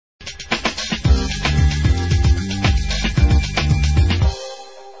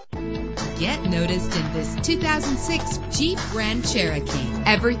noticed in this 2006 Jeep Grand Cherokee.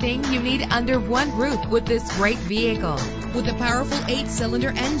 Everything you need under one roof with this great vehicle. With a powerful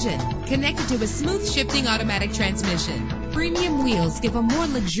 8-cylinder engine connected to a smooth shifting automatic transmission. Premium wheels give a more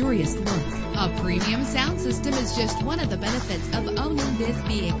luxurious look. A premium sound system is just one of the benefits of owning this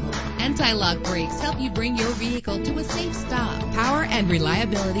vehicle. Anti-lock brakes help you bring your vehicle to a safe stop. Power and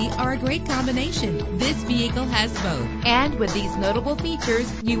reliability are a great combination. This vehicle has both. And with these notable features,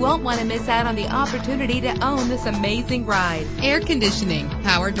 you won't want to miss out on the opportunity to own this amazing ride. Air conditioning,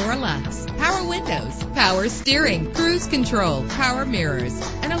 power door locks, power windows, power steering, cruise control, power mirrors,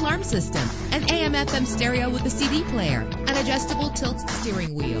 an alarm system, an AM/FM stereo with a CD player, an adjustable tilt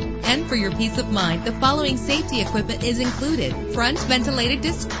steering wheel. And for your peace of mind, the following safety equipment is included: front ventilated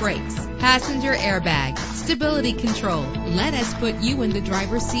disc brakes, passenger airbag, stability control. Let us put you in the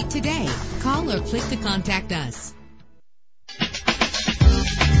driver's seat today. Call or click to contact us.